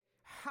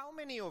How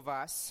many of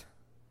us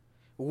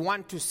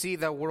want to see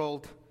the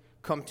world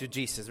come to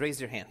Jesus? Raise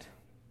your hand.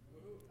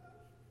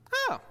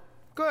 Oh,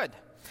 good.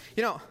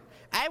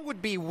 I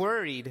would be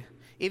worried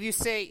if you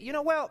say,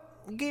 well,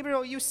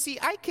 Gabriel, you see,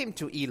 I came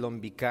to Elam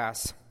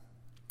because,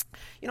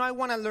 I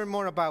want to learn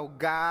more about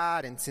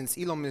God. And since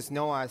Elam is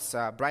known as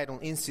Bridal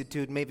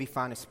Institute, maybe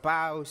find a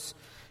spouse,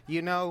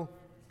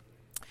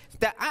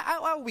 that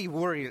I'll be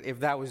worried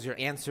if that was your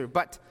answer.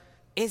 But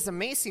it's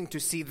amazing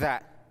to see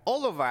that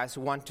all of us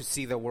want to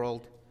see the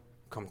world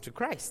come to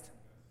Christ.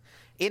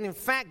 And in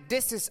fact,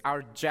 this is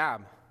our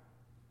job.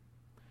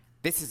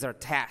 This is our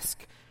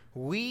task.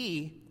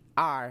 We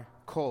are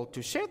called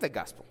to share the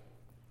gospel.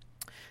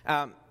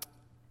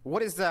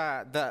 What is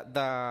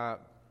the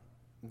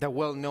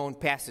well-known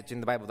passage in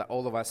the Bible that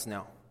all of us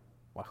know?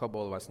 Well, I hope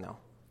all of us know.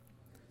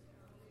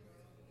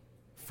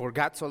 For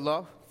God so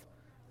loved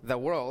the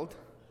world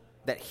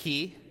that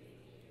He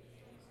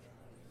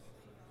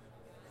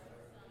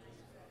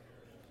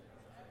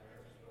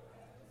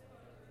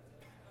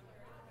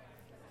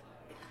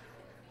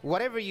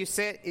whatever you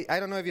said, I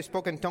don't know if you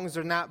spoke in tongues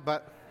or not,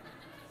 but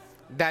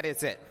that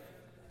is it.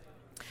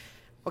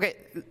 Okay,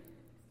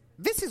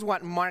 this is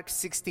what Mark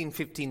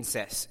 16:15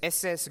 says. It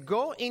says,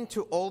 "Go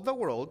into all the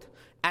world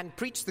and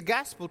preach the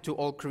gospel to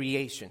all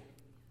creation."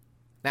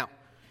 Now,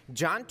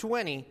 John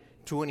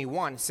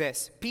 20:21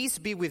 says, "Peace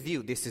be with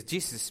you." This is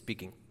Jesus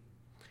speaking.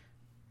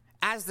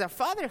 "As the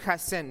Father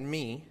has sent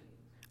me,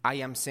 I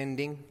am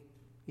sending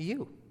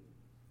you."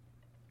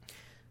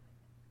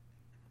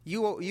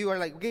 You are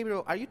like,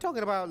 Gabriel, are you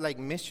talking about like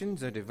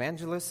missions and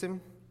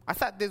evangelism? I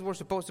thought this was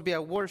supposed to be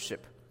a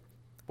worship.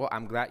 Well,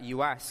 I'm glad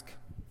you asked.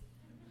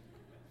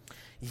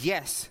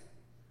 Yes,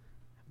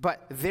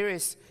 but there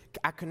is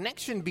a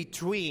connection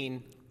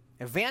between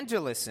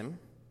evangelism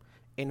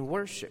and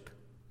worship.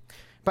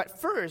 But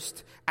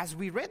first, as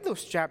we read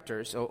those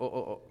chapters,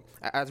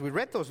 as we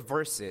read those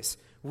verses,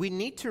 we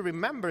need to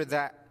remember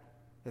that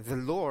the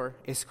Lord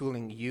is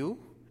calling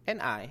you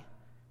and I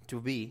to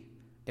be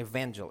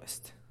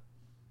evangelists.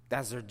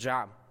 That's our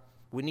job.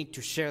 We need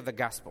to share the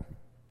gospel.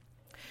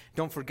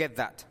 Don't forget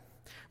that.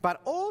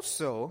 But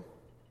also,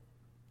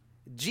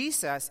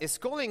 Jesus is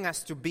calling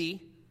us to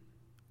be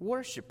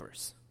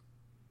worshipers.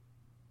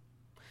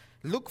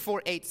 Luke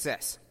 4:8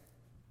 says,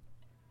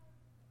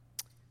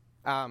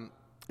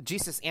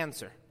 Jesus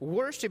answered,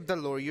 "Worship the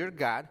Lord your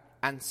God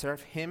and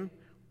serve Him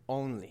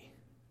only."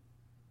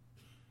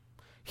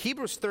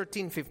 Hebrews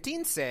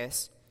 13:15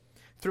 says,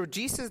 "Through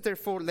Jesus,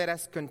 therefore, let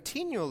us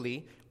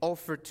continually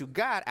offer to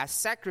God a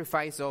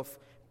sacrifice of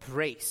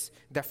praise,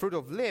 the fruit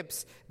of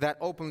lips that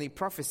openly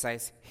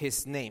prophesies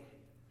His name."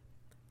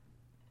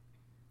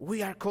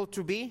 We are called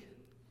to be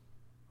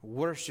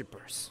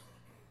worshipers.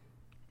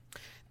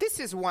 This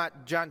is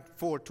what John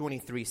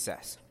 4:23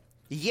 says.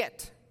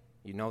 "Yet,"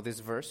 you know this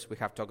verse, we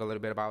have talked a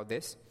little bit about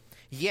this.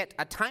 "Yet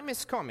a time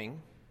is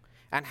coming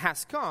and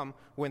has come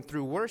when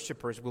true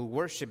worshipers will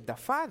worship the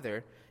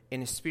Father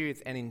in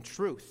spirit and in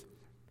truth."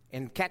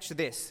 And catch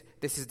this.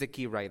 This is the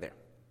key right there.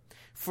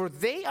 "For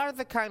they are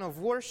the kind of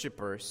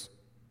worshipers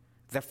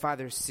the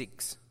Father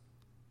seeks."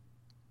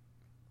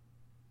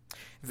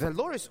 The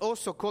Lord is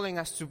also calling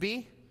us to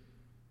be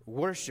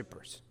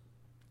worshipers.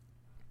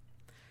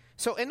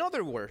 So in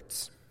other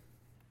words,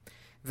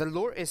 the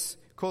Lord is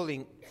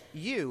calling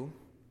you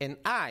and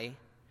I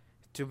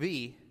to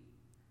be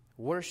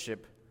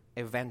worship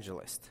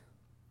evangelists.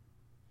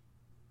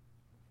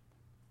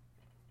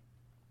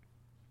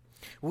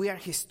 We are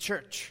His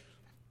church.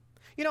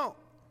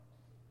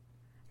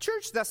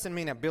 Church doesn't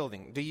mean a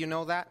building. Do you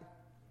know that?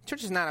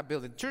 Church is not a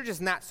building. Church is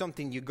not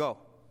something you go.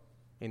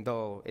 And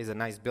though it's a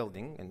nice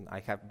building, and I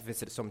have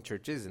visited some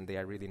churches, and they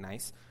are really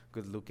nice,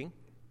 good looking.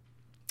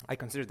 I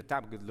consider the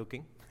top good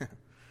looking.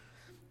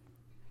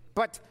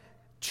 But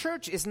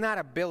church is not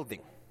a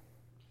building.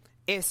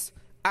 It's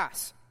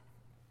us.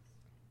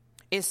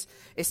 It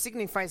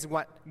signifies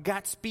what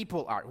God's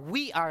people are.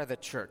 We are the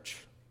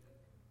church.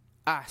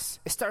 Us.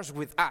 It starts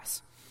with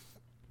us.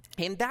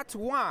 And that's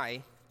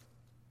why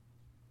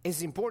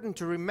it's important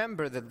to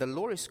remember that the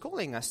Lord is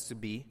calling us to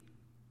be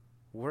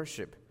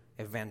worship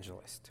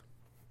evangelists.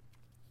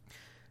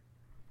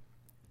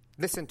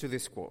 Listen to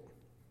this quote.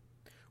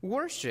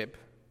 "Worship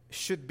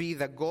should be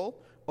the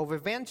goal of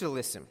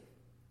evangelism,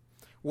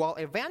 while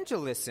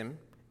evangelism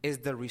is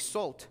the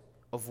result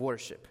of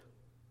worship."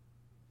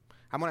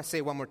 I'm going to say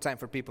it one more time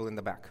for people in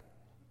the back.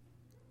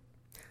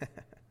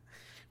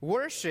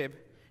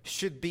 Worship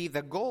should be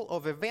the goal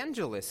of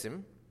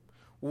evangelism,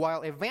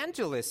 while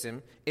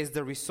evangelism is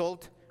the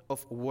result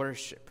of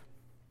worship.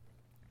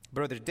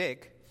 Brother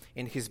Dick,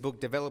 in his book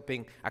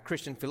Developing a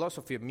Christian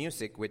Philosophy of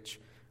Music, which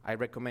I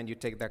recommend you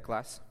take that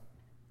class.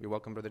 You're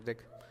welcome, Brother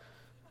Dick.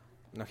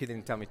 No, he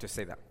didn't tell me to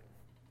say that.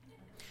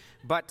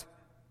 But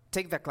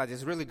take that class,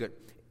 it's really good.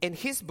 In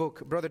his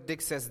book, Brother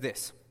Dick says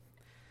this: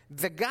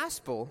 "The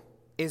gospel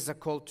is a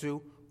call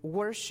to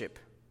worship,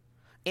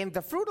 and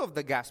the fruit of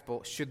the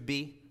gospel should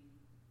be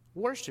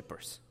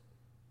worshipers."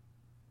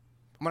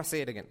 I'm going to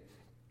say it again.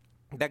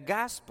 The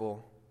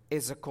gospel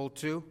is a call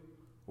to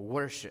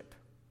worship,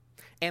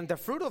 And the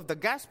fruit of the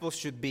gospel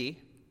should be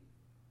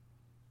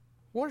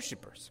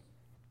worshipers.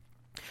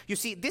 You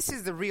see, this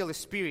is the real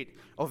spirit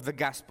of the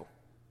gospel,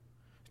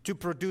 to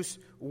produce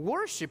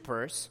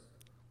worshipers,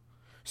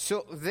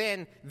 so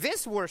then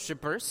these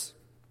worshipers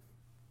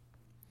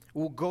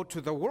will go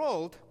to the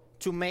world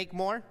to make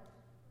more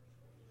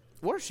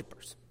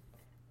worshipers.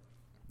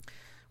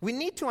 We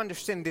need to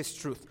understand this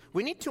truth.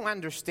 We need to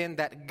understand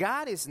that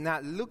God is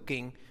not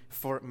looking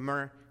for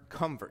mere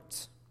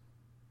converts.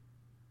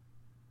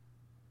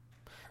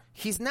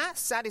 He's not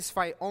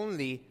satisfied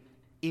only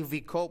if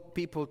we call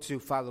people to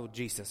follow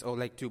Jesus or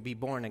like to be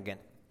born again.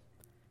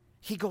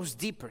 He goes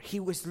deeper. He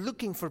was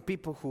looking for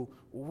people who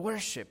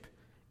worship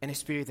in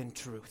spirit and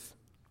truth.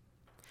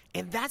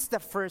 And that's the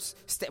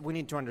first step we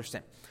need to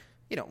understand.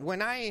 You know,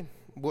 when I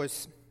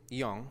was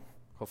young,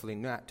 hopefully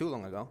not too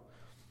long ago,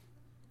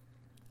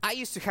 I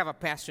used to have a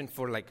passion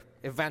for like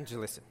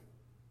evangelism.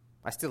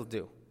 I still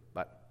do,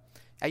 but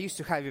I used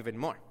to have even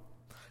more.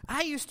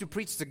 I used to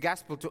preach the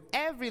gospel to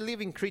every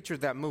living creature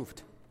that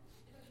moved.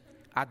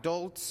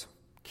 Adults,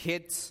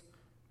 kids,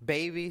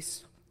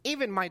 babies,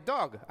 even my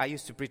dog, I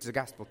used to preach the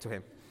gospel to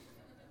him.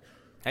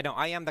 I know,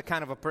 I am the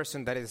kind of a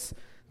person that is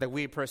the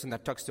weird person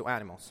that talks to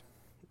animals.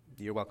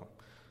 You're welcome.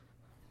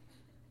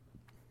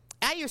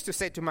 I used to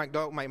say to my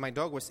dog, my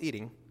dog was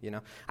eating, you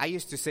know. I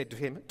used to say to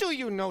him, "Do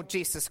you know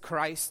Jesus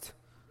Christ?"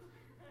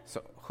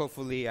 So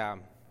hopefully,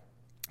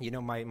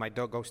 my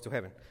dog goes to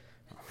heaven.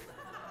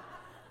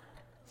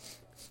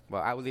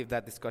 Well, I will leave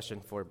that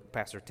discussion for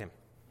Pastor Tim.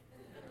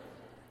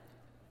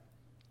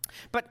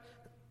 But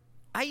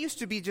I used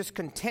to be just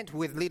content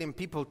with leading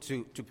people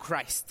to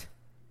Christ.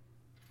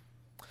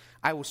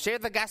 I will share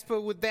the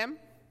gospel with them,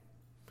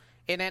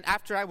 and then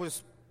after I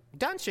was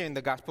done sharing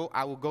the gospel,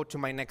 I will go to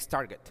my next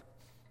target.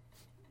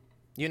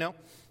 You know,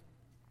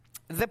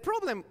 the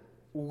problem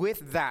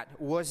with that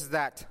was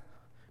that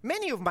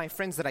many of my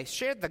friends that I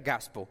shared the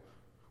gospel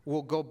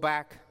will go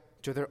back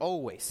to their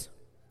old ways.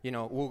 You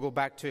know, we'll go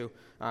back to,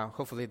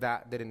 hopefully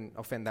that didn't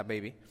offend that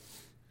baby.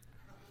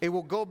 It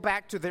will go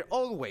back to their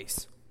old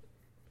ways.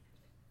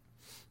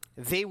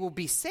 They will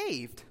be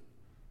saved,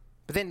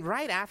 but then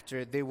right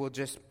after, they will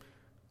just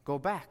go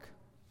back.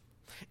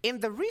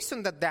 And the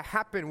reason that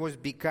happened was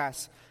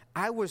because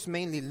I was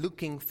mainly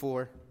looking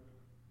for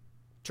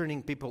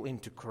turning people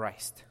into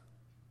Christ.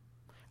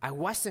 I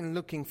wasn't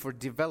looking for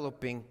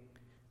developing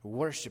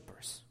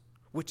worshipers,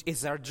 which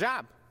is our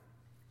job.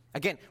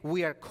 Again,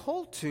 we are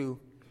called to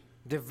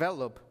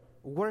develop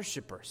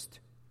worshipers.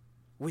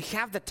 We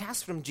have the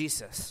task from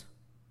Jesus.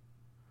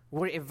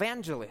 We're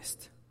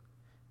evangelists,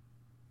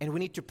 and we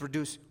need to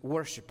produce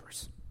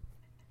worshipers.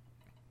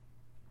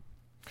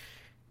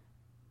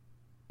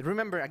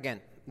 Remember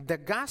again, the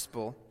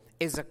gospel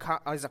is a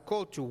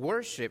call to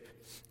worship,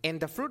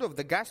 and the fruit of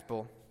the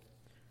gospel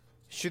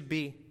should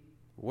be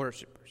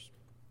worshipers.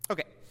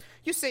 Okay,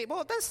 you say,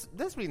 well, that's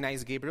really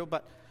nice, Gabriel,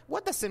 but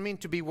what does it mean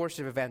to be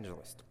worship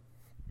evangelist?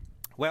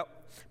 Well,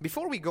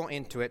 before we go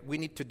into it, we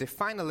need to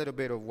define a little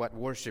bit of what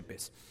worship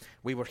is.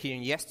 We were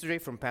hearing yesterday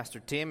from Pastor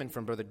Tim and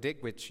from Brother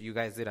Dick, which you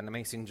guys did an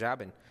amazing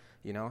job and,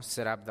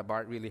 set up the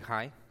bar really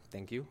high.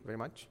 Thank you very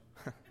much.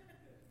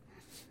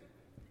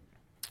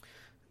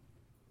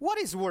 What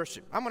is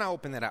worship? I'm going to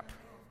open it up.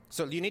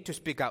 So you need to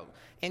speak out.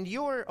 In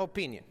your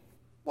opinion,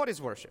 what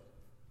is worship?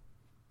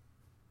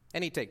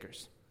 Any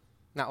takers?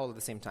 Not all at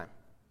the same time.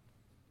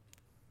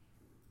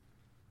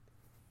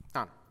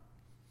 On.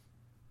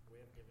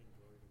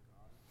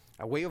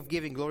 A way of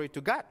giving glory to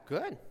God.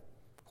 Good.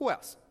 Who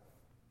else?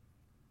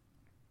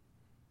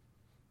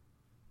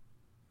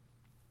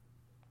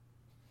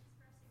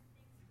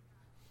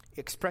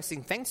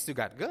 Expressing thanks to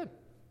God. Good.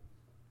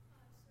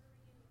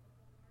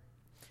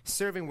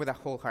 Serving with a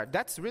whole heart.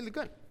 That's really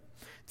good.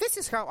 This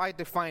is how I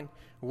define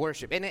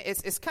worship. And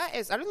it's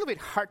a little bit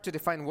hard to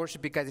define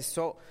worship because it's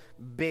so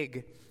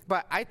big.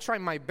 But I try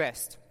my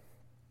best.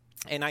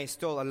 And I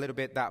stole a little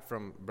bit that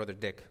from Brother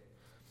Dick.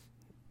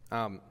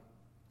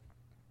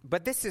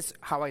 But this is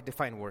how I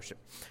define worship.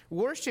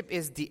 Worship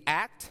is the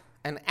act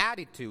and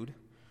attitude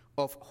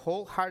of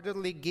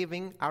wholeheartedly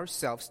giving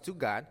ourselves to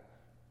God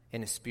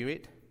in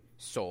spirit,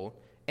 soul,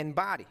 and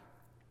body.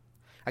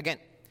 Again,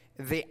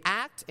 the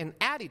act and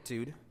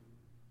attitude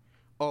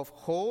of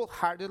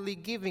wholeheartedly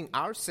giving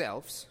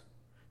ourselves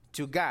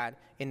to God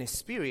in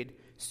spirit,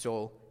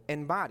 soul,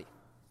 and body.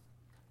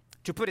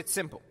 To put it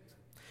simple,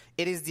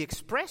 it is the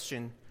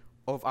expression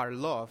of our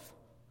love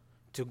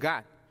to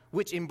God,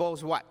 which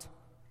involves what?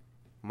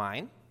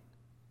 Mind,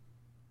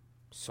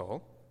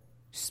 soul,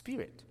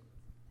 spirit.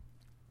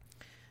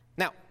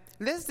 Now,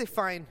 let's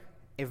define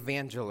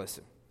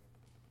evangelism.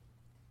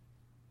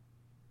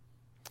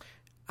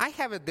 I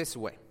have it this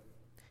way.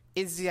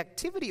 It's the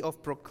activity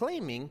of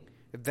proclaiming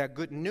the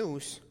good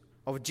news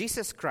of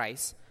Jesus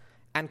Christ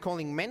and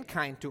calling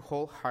mankind to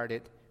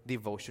wholehearted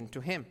devotion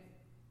to Him.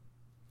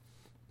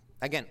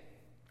 Again,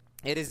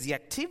 it is the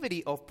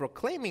activity of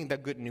proclaiming the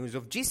good news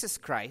of Jesus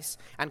Christ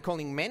and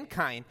calling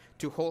mankind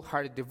to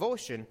wholehearted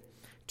devotion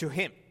to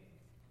Him.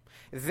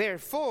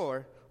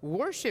 Therefore,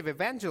 worship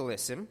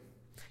evangelism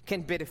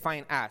can be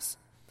defined as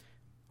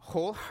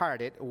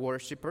wholehearted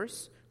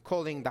worshipers,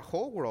 calling the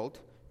whole world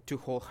to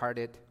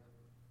wholehearted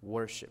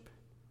worship.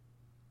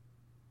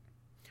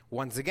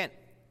 Once again,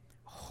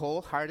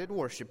 wholehearted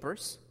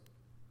worshipers,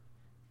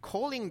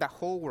 calling the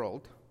whole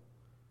world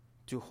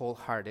to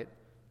wholehearted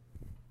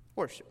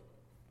worship.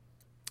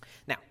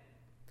 Now,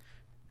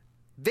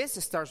 this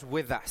starts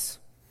with us.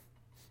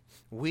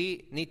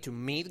 We need to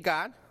meet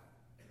God,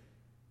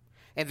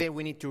 and then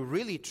we need to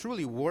really,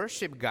 truly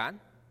worship God,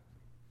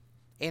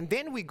 and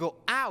then we go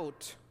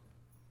out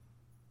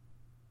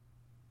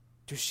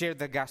to share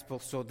the gospel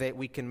so that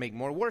we can make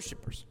more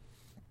worshipers.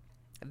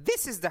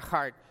 This is the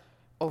heart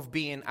of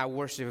being a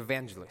worship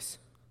evangelist.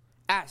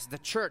 As the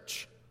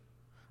church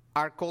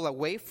are called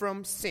away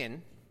from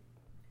sin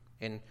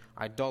and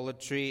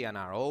idolatry and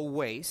our old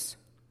ways,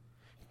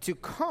 to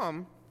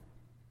come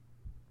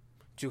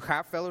to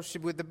have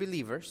fellowship with the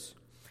believers,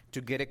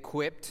 to get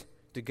equipped,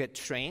 to get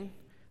trained.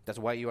 That's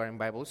why you are in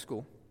Bible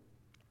school.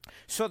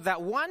 So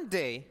that one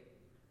day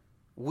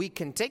we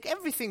can take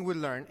everything we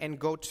learn and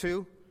go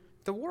to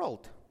the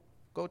world.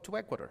 Go to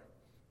Ecuador.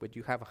 But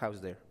you have a house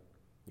there.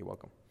 You're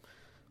welcome.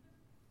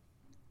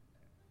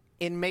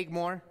 And make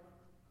more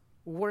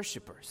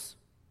worshipers.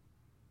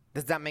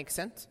 Does that make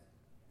sense?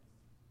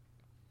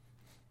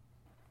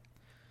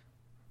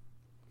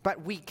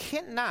 But we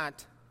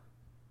cannot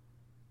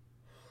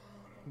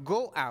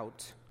go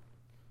out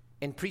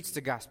and preach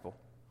the gospel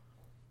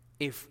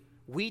if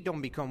we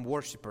don't become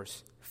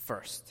worshipers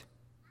first.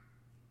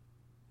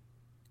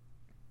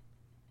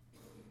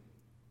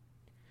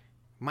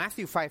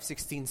 Matthew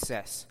 5:16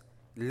 says,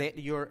 "Let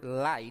your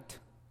light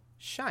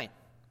shine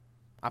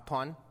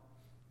upon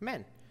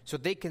men, so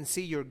they can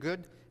see your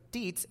good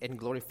deeds and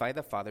glorify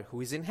the Father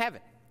who is in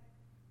heaven."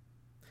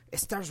 It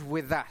starts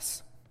with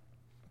us.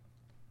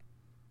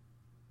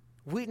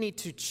 We need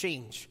to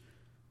change.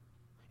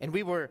 And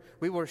we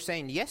were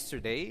saying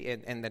yesterday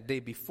and the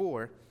day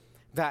before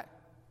that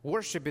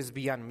worship is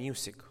beyond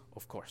music,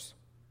 of course.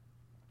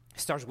 It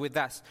starts with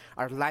us,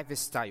 our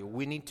lifestyle.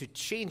 We need to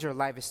change our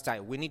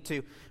lifestyle. We need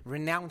to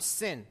renounce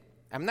sin.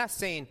 I'm not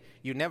saying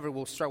you never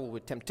will struggle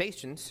with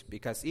temptations,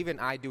 because even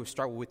I do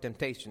struggle with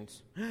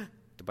temptations.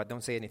 But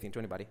don't say anything to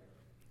anybody.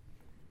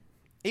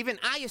 Even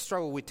I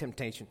struggle with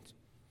temptations.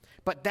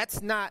 But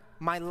that's not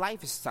my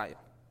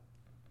lifestyle.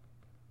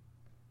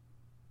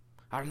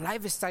 Our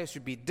lifestyle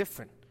should be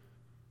different.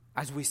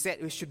 As we said,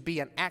 it should be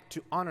an act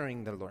to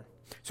honoring the Lord.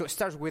 So it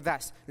starts with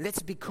us.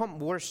 Let's become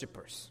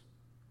worshipers.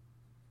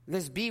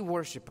 Let's be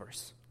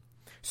worshipers.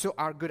 So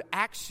our good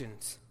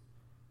actions,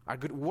 our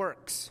good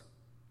works,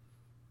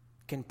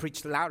 can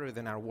preach louder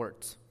than our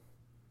words.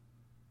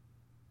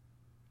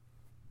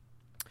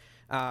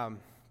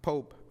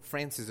 Pope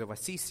Francis of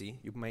Assisi,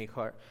 you may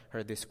have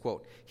heard this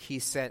quote. He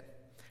said,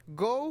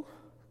 "Go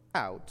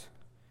out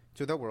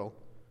to the world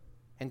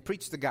and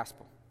preach the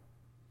gospel.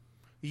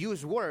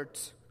 Use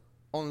words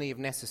only if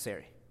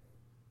necessary."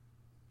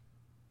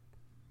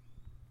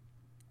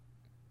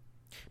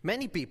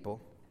 Many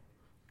people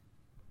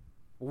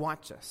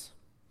watch us.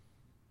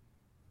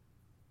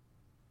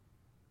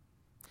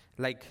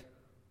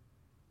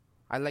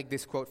 I like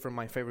this quote from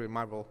my favorite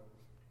Marvel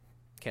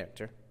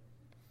character.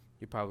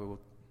 You probably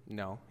will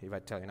know if I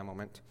tell you in a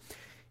moment.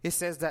 It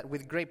says that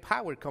with great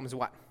power comes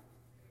what?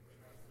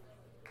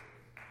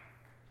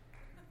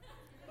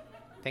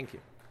 Thank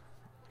you.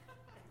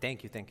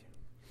 Thank you.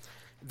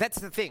 That's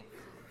the thing.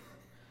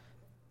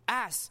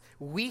 As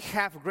we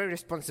have great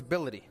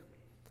responsibility,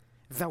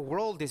 the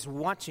world is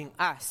watching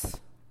us.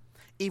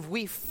 If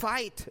we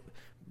fight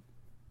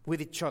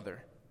with each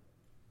other,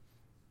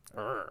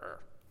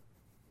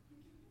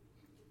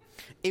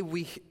 if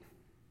we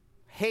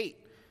hate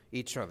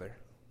each other,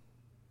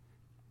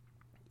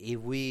 if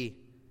we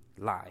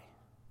lie,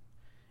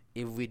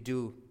 if we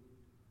do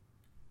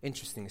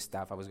interesting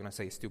stuff, I was going to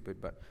say stupid,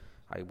 but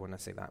I want to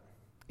say that.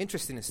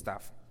 Interesting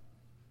stuff.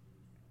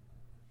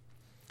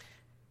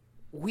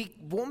 We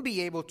won't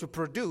be able to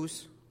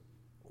produce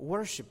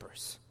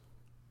worshipers.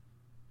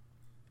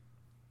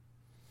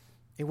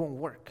 It won't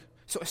work.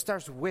 So it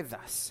starts with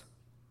us.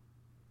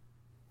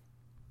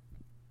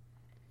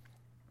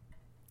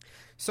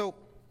 So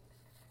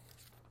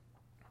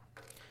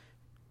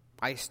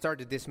I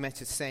started this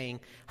message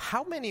saying,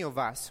 how many of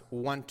us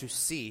want to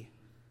see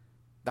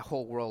the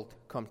whole world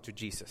come to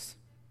Jesus?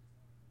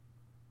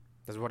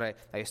 That's what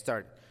I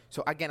started.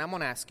 So again, I'm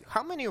going to ask you,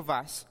 how many of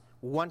us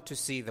want to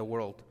see the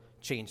world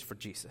change for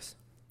Jesus?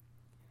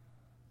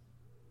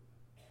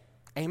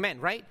 Amen,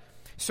 right?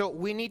 So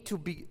we need to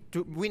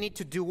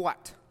do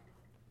what?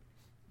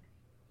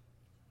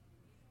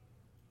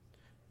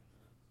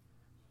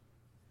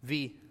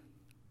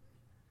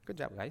 Good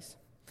job, guys.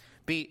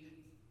 Be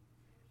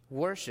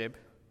worship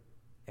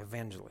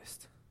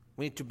evangelist.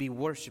 We need to be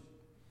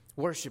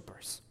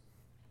worshipers.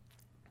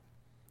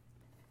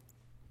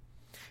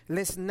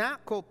 Let's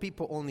not call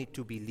people only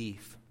to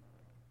believe.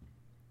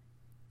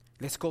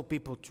 Let's call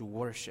people to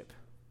worship.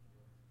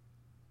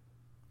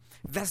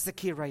 That's the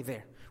key right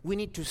there. We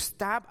need to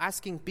stop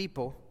asking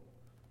people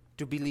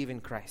to believe in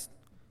Christ,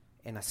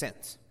 in a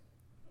sense.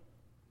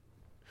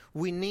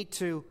 We need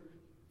to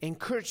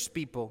encourage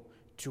people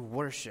to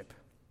worship.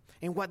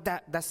 And what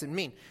that doesn't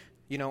mean,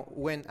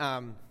 when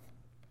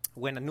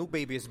a new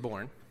baby is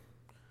born,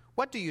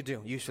 what do you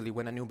do usually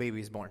when a new baby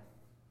is born?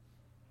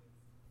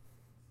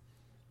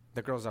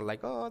 The girls are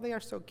like, oh, they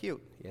are so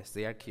cute. Yes,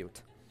 they are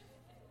cute.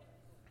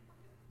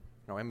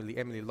 No,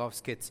 Emily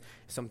loves kids.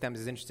 Sometimes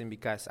it's interesting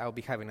because I'll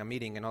be having a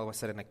meeting and all of a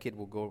sudden a kid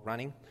will go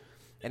running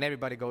and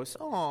everybody goes,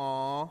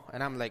 "Aww,"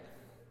 and I'm like,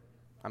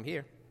 I'm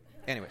here.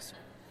 Anyways.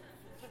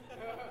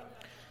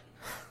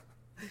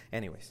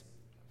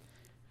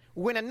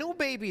 When a new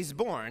baby is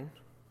born,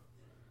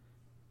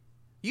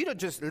 you don't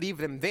just leave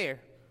them there.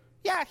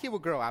 Yeah, he will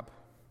grow up.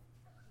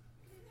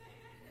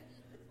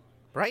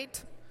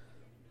 Right?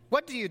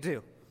 What do?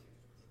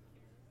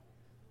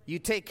 You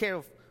take care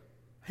of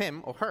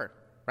him or her,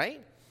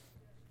 right?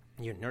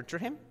 You nurture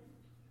him.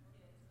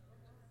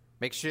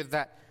 Make sure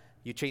that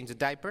you change the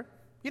diaper.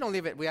 You don't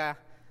leave it.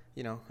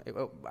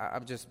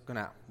 I'm just going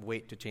to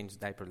wait to change the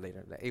diaper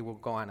later. It will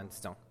go on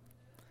its own.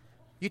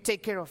 You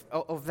take care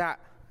of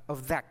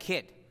that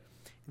kid.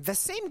 The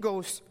same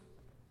goes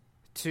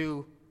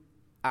to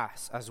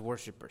us as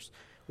worshipers.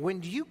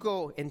 When you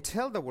go and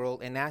tell the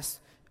world and ask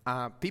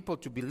people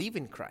to believe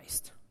in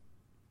Christ,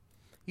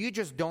 you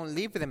just don't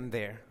leave them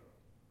there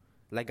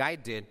like I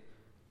did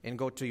and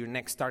go to your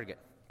next target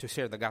to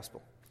share the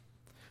gospel.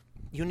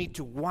 You need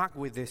to walk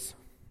with this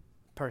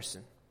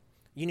person.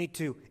 You need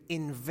to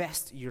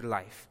invest your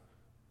life.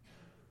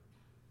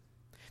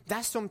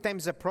 That's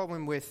sometimes a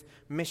problem with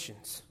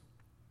missions.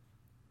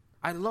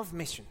 I love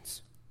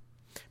missions.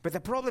 But the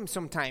problem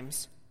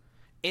sometimes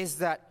is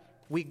that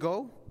we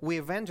go, we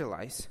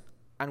evangelize,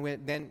 and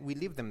then we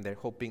leave them there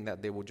hoping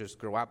that they will just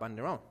grow up on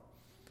their own,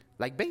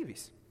 like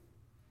babies.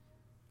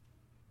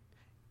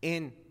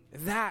 And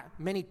that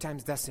many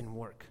times doesn't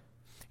work.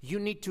 You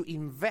need to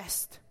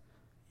invest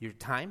your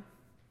time,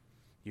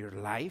 your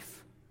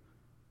life,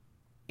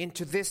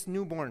 into this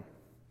newborn.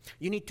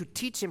 You need to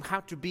teach him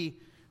how to be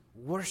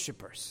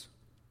worshipers.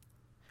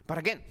 But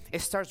again, it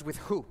starts with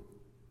who?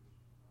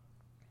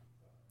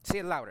 Say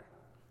it louder.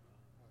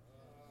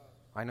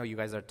 I know you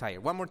guys are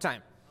tired. One more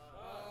time.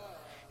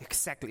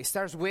 Exactly. It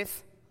starts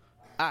with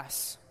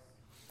us.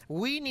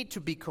 We need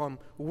to become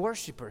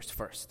worshipers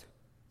first.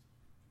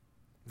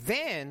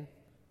 Then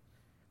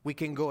we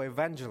can go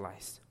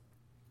evangelize.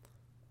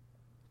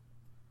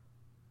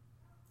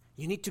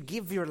 You need to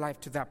give your life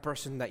to that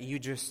person that you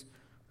just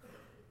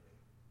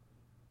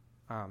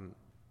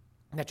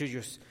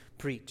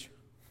preach.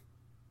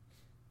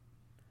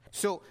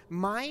 So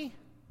my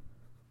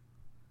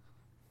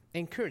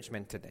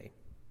encouragement today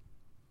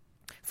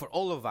for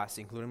all of us,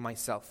 including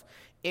myself,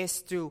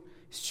 is to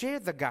share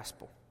the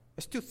gospel.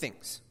 It's two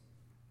things,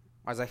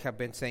 as I have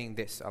been saying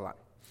this a lot.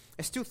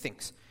 It's two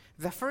things.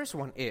 The first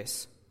one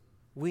is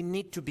we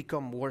need to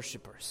become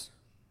worshipers.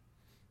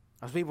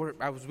 As we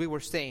were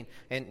saying,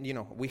 and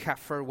we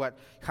have heard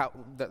how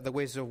the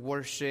ways of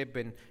worship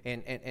and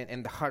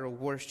the heart of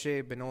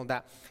worship and all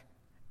that.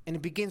 And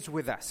it begins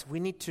with us.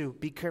 We need to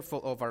be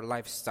careful of our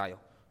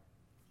lifestyle.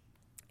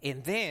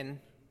 And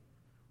then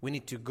we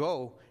need to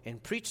go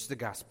and preach the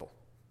gospel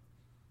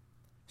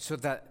so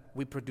that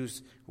we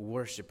produce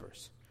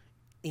worshipers.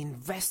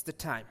 Invest the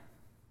time.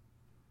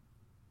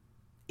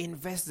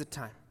 Invest the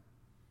time.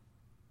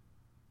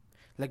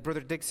 Like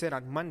Brother Dick said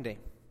on Monday,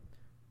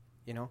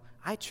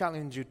 I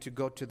challenge you to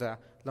go to the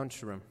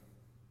lunchroom,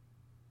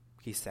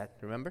 he said,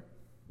 remember?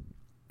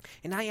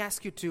 And I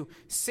ask you to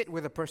sit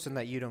with a person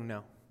that you don't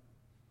know.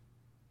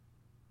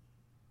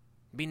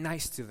 Be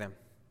nice to them.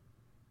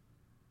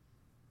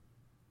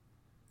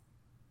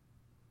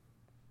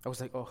 I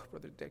was like, oh,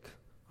 Brother Dick,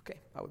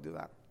 okay, I will do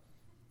that.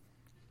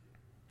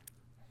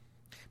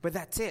 But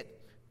that's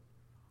it.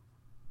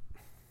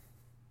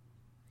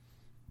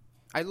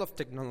 I love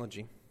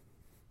technology.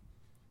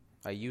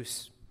 I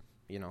use,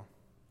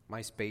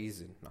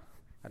 MySpace. No,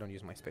 I don't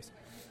use MySpace.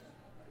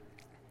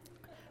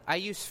 I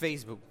use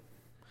Facebook.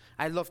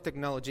 I love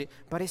technology.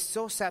 But it's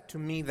so sad to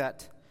me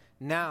that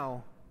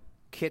now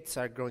kids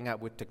are growing up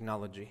with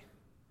technology.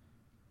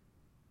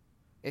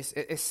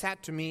 It's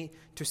sad to me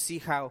to see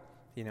how,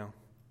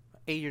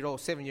 8-year-old,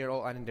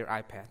 7-year-old are in their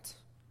iPads.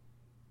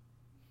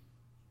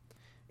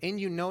 And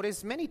you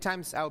notice many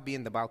times I'll be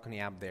in the balcony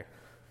out there.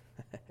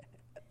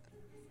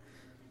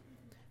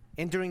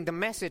 And during the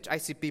message, I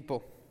see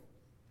people.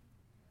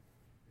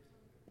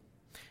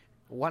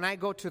 When I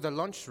go to the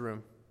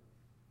lunchroom,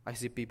 I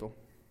see people.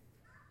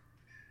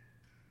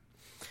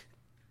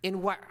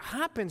 And what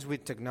happens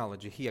with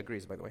technology, he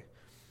agrees, by the way.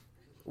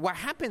 What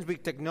happens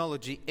with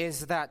technology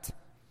is that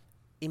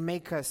it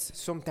makes us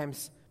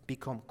sometimes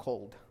become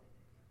cold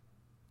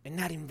and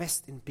not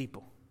invest in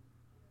people.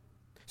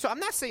 So I'm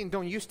not saying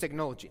don't use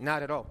technology,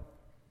 not at all.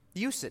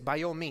 Use it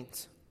by all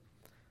means.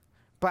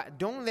 But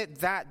don't let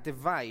that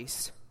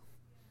device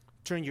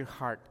turn your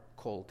heart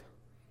cold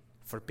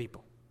for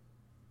people.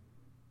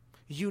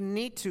 You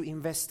need to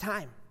invest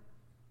time.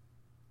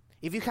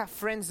 If you have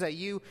friends that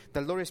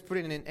the Lord is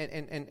putting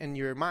in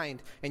your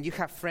mind, and you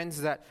have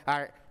friends that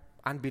are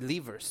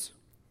unbelievers,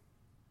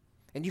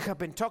 and you have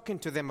been talking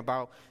to them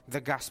about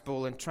the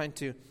gospel and trying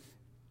to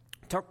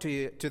talk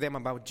to them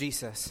about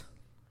Jesus,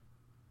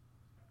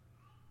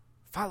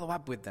 follow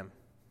up with them.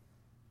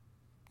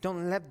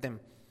 Don't let them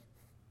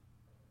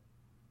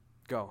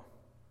go.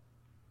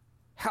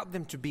 Help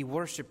them to be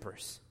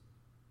worshipers.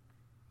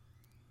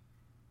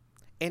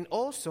 And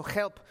also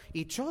help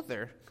each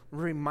other,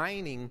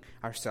 reminding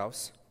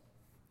ourselves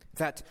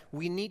that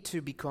we need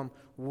to become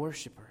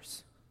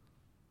worshipers.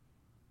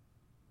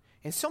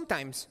 And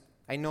sometimes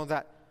I know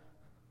that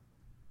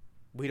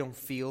we don't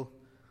feel,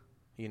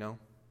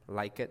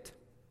 like it.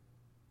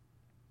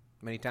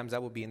 Many times I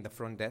will be in the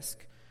front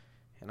desk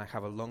and I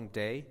have a long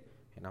day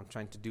and I'm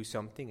trying to do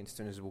something, and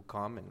students will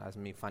come and ask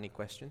me funny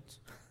questions.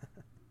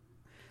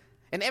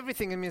 And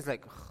everything in me is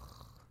like,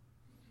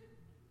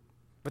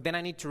 but then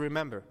I need to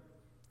remember,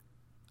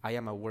 I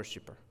am a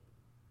worshiper.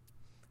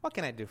 What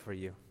can I do for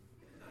you?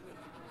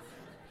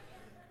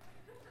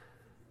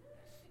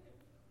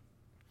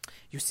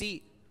 You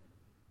see,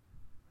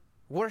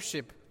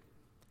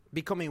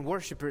 becoming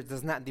worshipers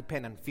does not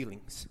depend on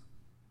feelings.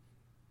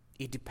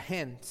 It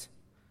depends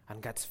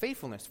on God's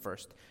faithfulness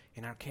first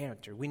in our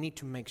character. We need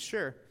to make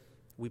sure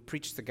we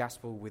preach the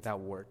gospel without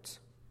words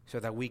so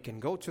that we can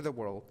go to the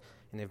world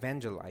and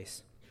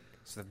evangelize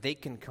so that they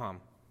can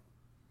come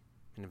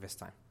in this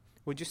time.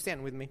 Would you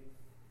stand with me?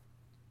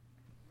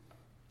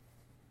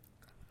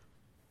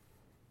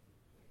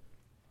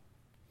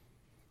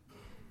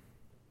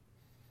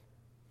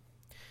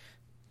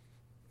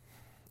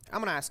 I'm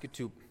going to ask you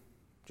to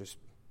just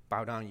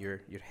bow down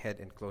your head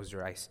and close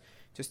your eyes,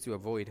 just to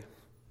avoid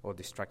all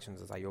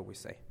distractions, as I always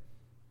say.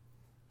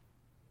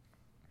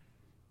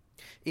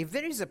 If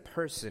there is a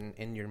person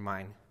in your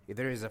mind, if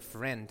there is a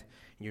friend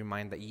in your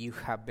mind that you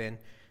have been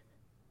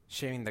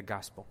sharing the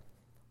gospel,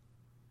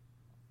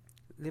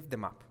 lift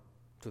them up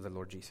to the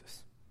Lord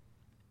Jesus.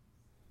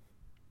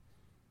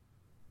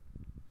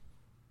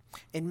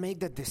 And make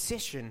the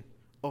decision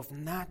of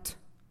not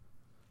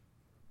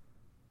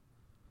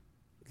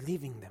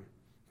leaving them,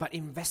 but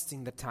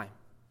investing the time,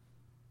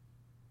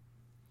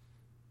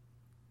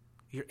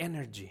 your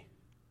energy,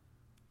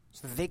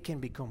 so that they can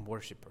become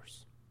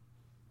worshipers.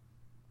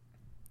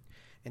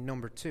 And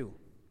number 2,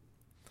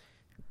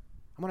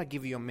 I'm going to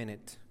give you a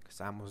minute,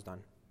 because I'm almost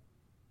done,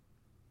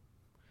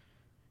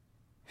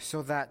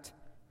 so that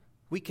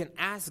we can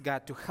ask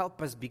God to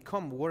help us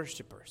become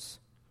worshipers,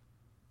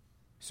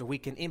 so we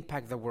can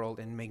impact the world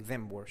and make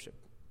them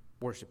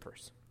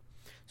worshipers.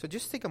 So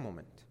just take a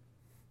moment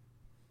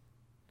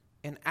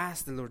and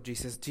ask the Lord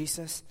Jesus,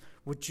 Jesus,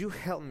 would you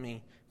help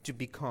me to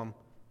become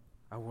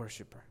a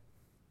worshiper?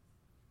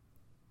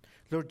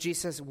 Lord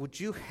Jesus, would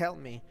you help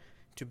me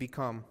to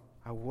become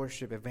a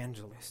worship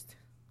evangelist?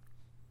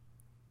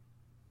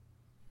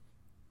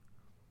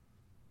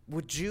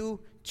 Would you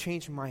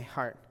change my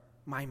heart,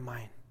 my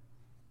mind?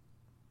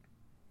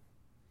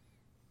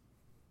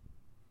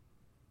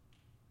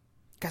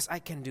 Because I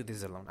can't do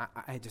this alone.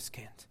 I just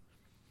can't.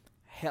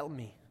 Help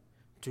me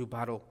to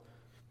battle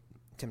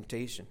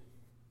temptation,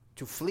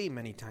 to flee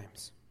many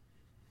times.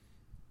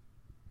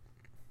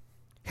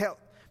 Help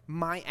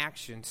my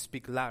actions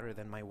speak louder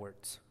than my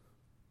words.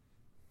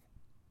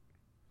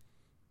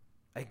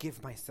 I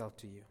give myself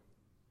to you.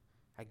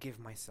 I give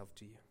myself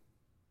to you.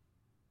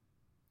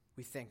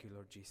 We thank you,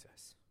 Lord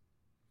Jesus.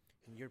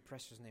 In your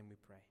precious name we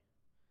pray.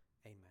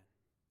 Amen.